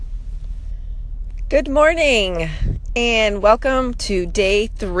Good morning and welcome to day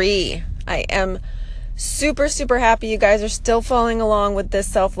 3. I am super happy you guys are still following along with this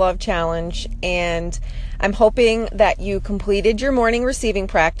self-love challenge, and I'm hoping that you completed your morning receiving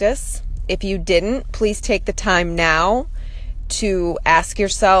practice. If you didn't, please take the time now to ask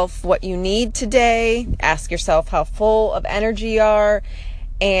yourself what you need today, ask yourself how full of energy you are,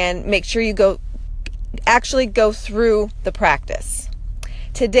 and make sure you go through the practice.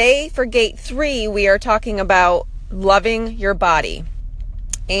 Today, for gate 3, we are talking about loving your body.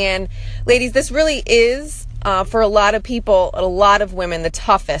 And ladies, this really is, for a lot of people, a lot of women, the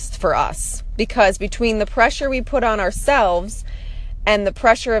toughest for us. Because between the pressure we put on ourselves and the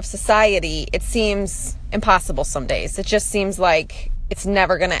pressure of society, it seems impossible some days. It just seems like it's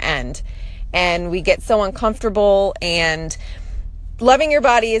never going to end. And we get so uncomfortable, and loving your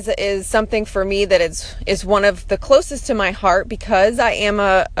body is something for me that is one of the closest to my heart, because I am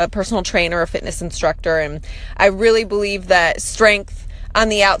a personal trainer, a fitness instructor, and I really believe that strength on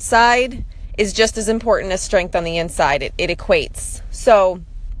the outside is just as important as strength on the inside. It equates. So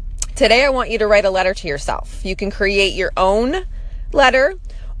today I want you to write a letter to yourself. You can create your own letter,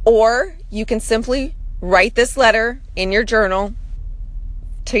 or you can simply write this letter in your journal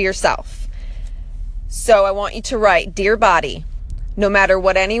to yourself. So I want you to write, "Dear body, no matter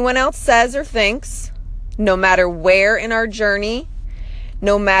what anyone else says or thinks, no matter where in our journey,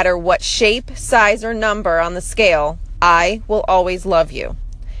 no matter what shape, size, or number on the scale, I will always love you."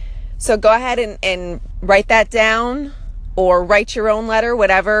 So go ahead and write that down, or write your own letter,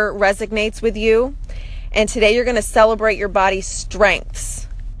 whatever resonates with you. And today you're going to celebrate your body's strengths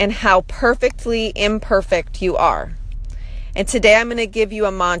and how perfectly imperfect you are. And today I'm going to give you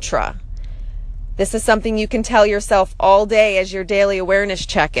a mantra. This is something you can tell yourself all day as your daily awareness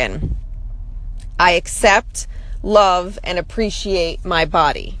check-in. I accept, love, and appreciate my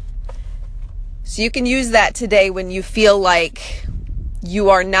body. So you can use that today when you feel like you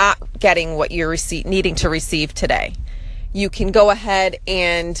are not getting what you're needing to receive today. You can go ahead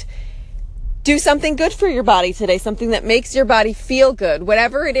and do something good for your body today, something that makes your body feel good.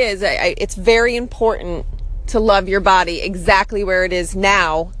 Whatever it is, it's very important to love your body exactly where it is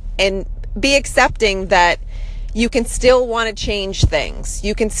now, and be accepting that you can still want to change things.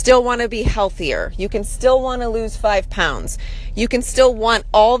 You can still want to be healthier. You can still want to lose 5 pounds. You can still want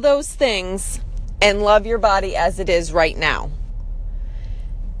all those things and love your body as it is right now.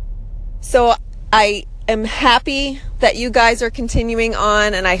 So I am happy that you guys are continuing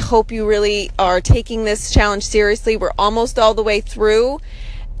on, and I hope you really are taking this challenge seriously. We're almost all the way through.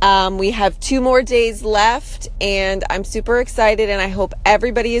 We have 2 more days left, and I'm super excited, and I hope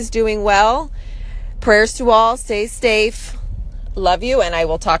everybody is doing well. Prayers to all. Stay safe. Love you, and I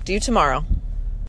will talk to you tomorrow.